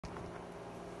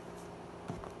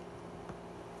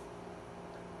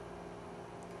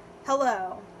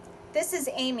Hello, this is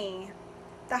Amy,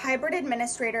 the hybrid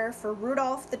administrator for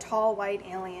Rudolf the Tall White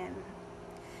Alien.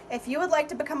 If you would like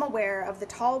to become aware of the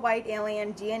tall white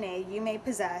alien DNA you may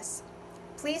possess,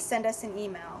 please send us an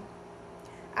email.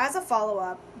 As a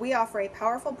follow-up, we offer a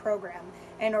powerful program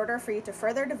in order for you to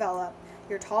further develop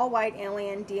your tall white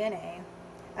alien DNA,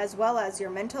 as well as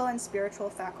your mental and spiritual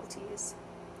faculties.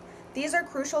 These are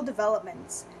crucial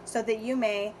developments so that you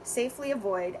may safely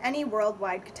avoid any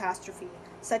worldwide catastrophe,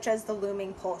 such as the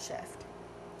looming pole shift.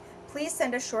 Please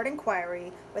send a short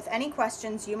inquiry with any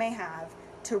questions you may have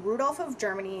to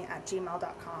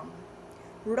rudolphofgermany@gmail.com.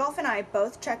 Rudolf and I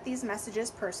both check these messages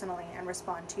personally and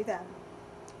respond to them.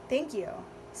 Thank you.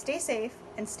 Stay safe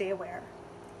and stay aware.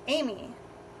 Amy.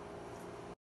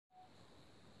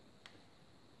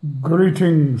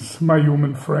 Greetings, my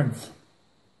human friends.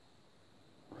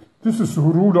 This is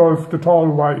Rudolf the Tall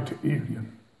White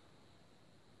Alien.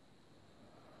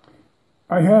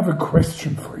 I have a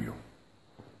question for you.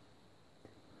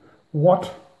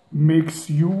 What makes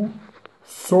you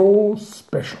so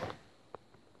special?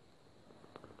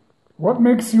 What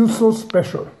makes you so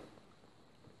special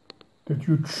that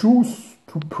you choose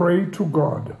to pray to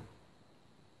God,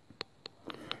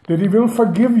 that He will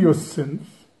forgive your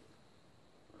sins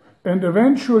and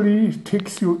eventually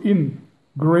takes you in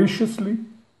graciously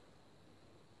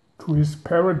to His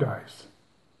paradise,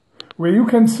 where you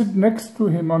can sit next to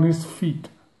Him on His feet,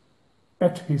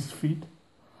 at His feet,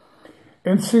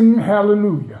 and sing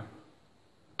hallelujah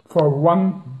for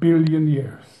 1 billion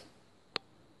years?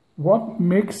 What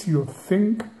makes you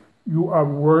think you are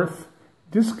worth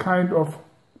this kind of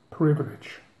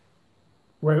privilege?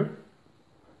 Well,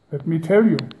 let me tell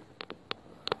you.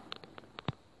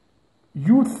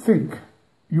 You think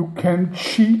you can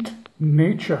cheat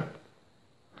nature.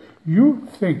 You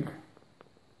think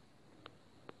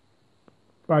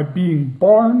by being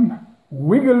born,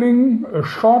 wiggling a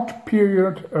short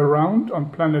period around on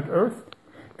planet Earth,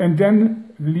 and then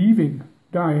leaving,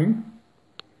 dying,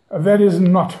 that is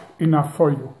not enough for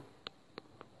you.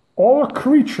 All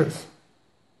creatures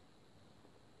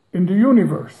in the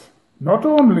universe, not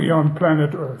only on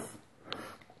planet Earth,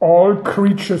 all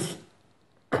creatures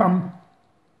come,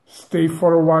 stay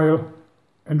for a while,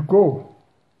 and go.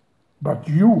 But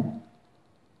you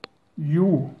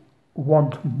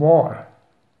want more.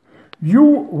 You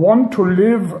want to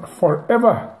live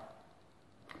forever,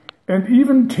 and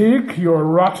even take your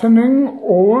rotting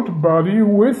old body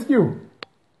with you.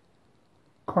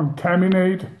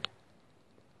 Contaminate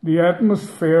the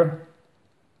atmosphere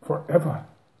forever.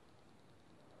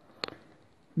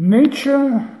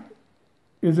 Nature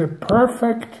is a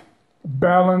perfect,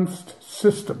 balanced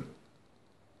system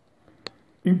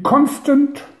in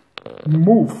constant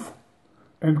move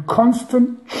and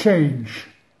constant change.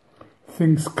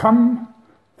 Things come,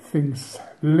 things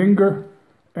linger,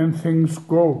 and things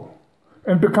go,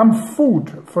 and become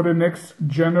food for the next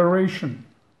generation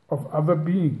of other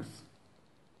beings.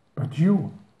 But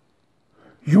you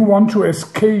want to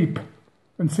escape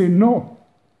and say, no,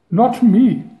 not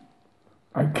me.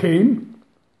 I came,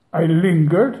 I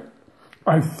lingered,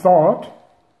 I thought,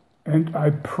 and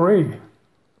I pray.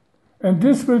 And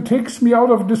this will take me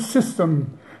out of the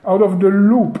system, out of the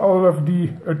loop, out of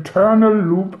the eternal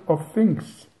loop of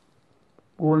things,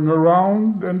 going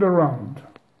around and around,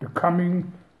 the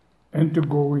coming and the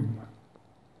going.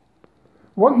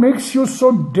 What makes you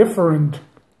so different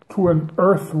to an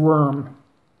earthworm,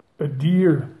 a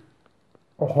deer,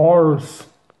 a horse,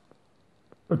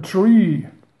 a tree,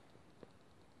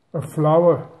 a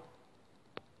flower,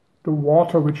 the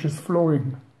water which is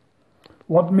flowing?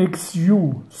 What makes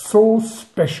you so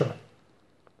special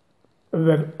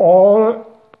that all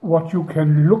what you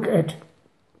can look at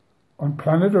on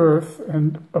planet Earth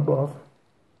and above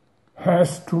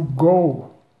has to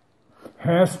go,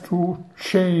 has to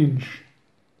change,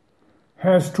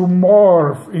 has to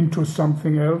morph into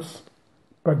something else,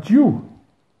 but you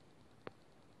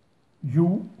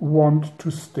want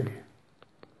to stay?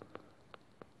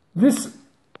 This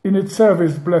in itself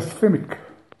is blasphemic.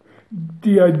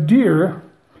 The idea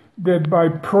that by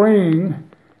praying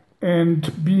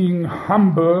and being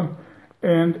humble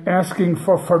and asking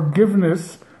for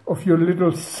forgiveness of your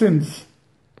little sins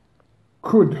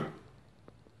could,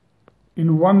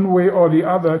 in one way or the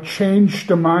other, change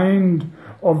the mind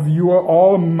of your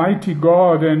almighty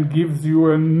God and gives you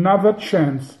another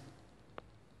chance.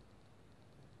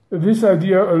 This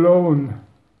idea alone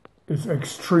is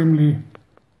extremely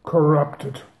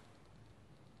corrupted.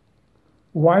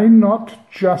 Why not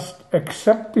just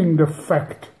accepting the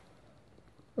fact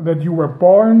that you were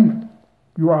born,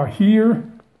 you are here,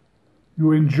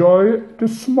 you enjoy the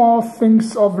small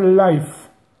things of life,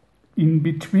 in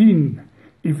between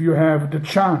if you have the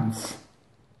chance.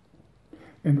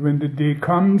 And when the day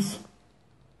comes,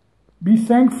 be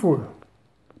thankful,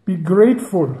 be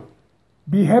grateful,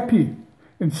 be happy,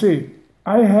 and say,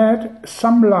 I had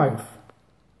some life.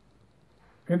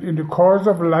 And in the course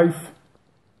of life,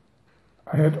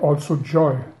 I had also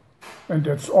joy. And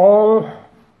that's all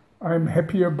I'm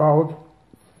happy about,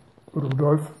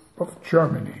 Rudolf of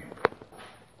Germany.